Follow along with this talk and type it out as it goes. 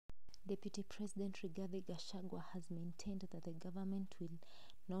Deputy President Rigathi Gachagua has maintained that the government will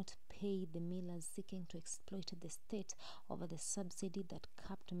not pay the millers seeking to exploit the state over the subsidy that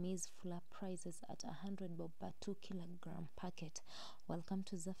capped maize flour prices at 100 bob per 2-kilogram packet. Welcome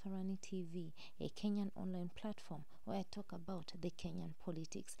to Zafarani TV, a Kenyan online platform where I talk about the Kenyan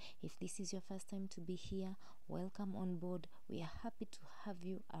politics. If this is your first time to be here, welcome on board. We are happy to have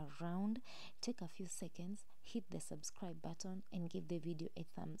you around. Take a few seconds, hit the subscribe button and give the video a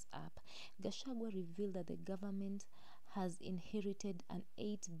thumbs up. Gachagua revealed that the government has inherited an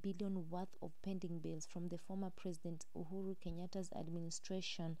 8 billion worth of pending bills from the former President Uhuru Kenyatta's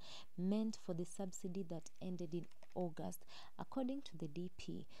administration meant for the subsidy that ended in August. According to the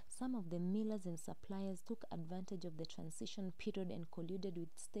DP, some of the millers and suppliers took advantage of the transition period and colluded with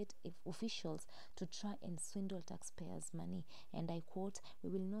state officials to try and swindle taxpayers' money. And I quote, "We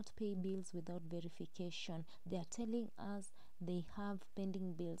will not pay bills without verification. They are telling us they have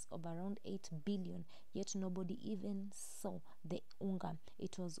pending bills of around 8 billion, yet nobody even saw the unga.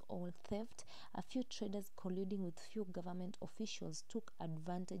 It was all theft. A few traders colluding with few government officials took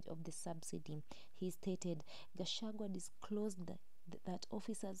advantage of the subsidy," he stated. Gachagua disclosed that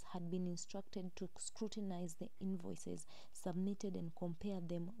officers had been instructed to scrutinize the invoices submitted and compare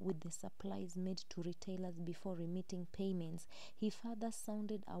them with the supplies made to retailers before remitting payments. He further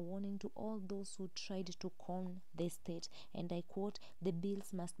sounded a warning to all those who tried to con the state, and I quote, "The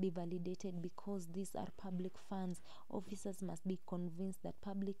bills must be validated because these are public funds. Officers must be convinced that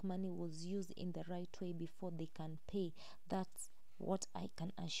public money was used in the right way before they can pay. That's what I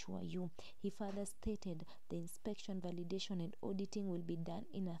can assure you." He further stated the inspection, validation and auditing will be done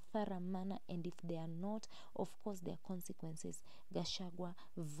in a thorough manner, and if they are not, of course there are consequences, Gachagua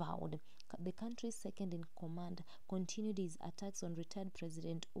vowed. The country's second in command continued his attacks on retired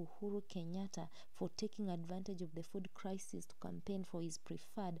President Uhuru Kenyatta for taking advantage of the food crisis to campaign for his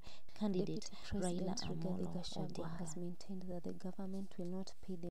preferred candidate, Raila Amolo Odinga. Has maintained that the government will not pay the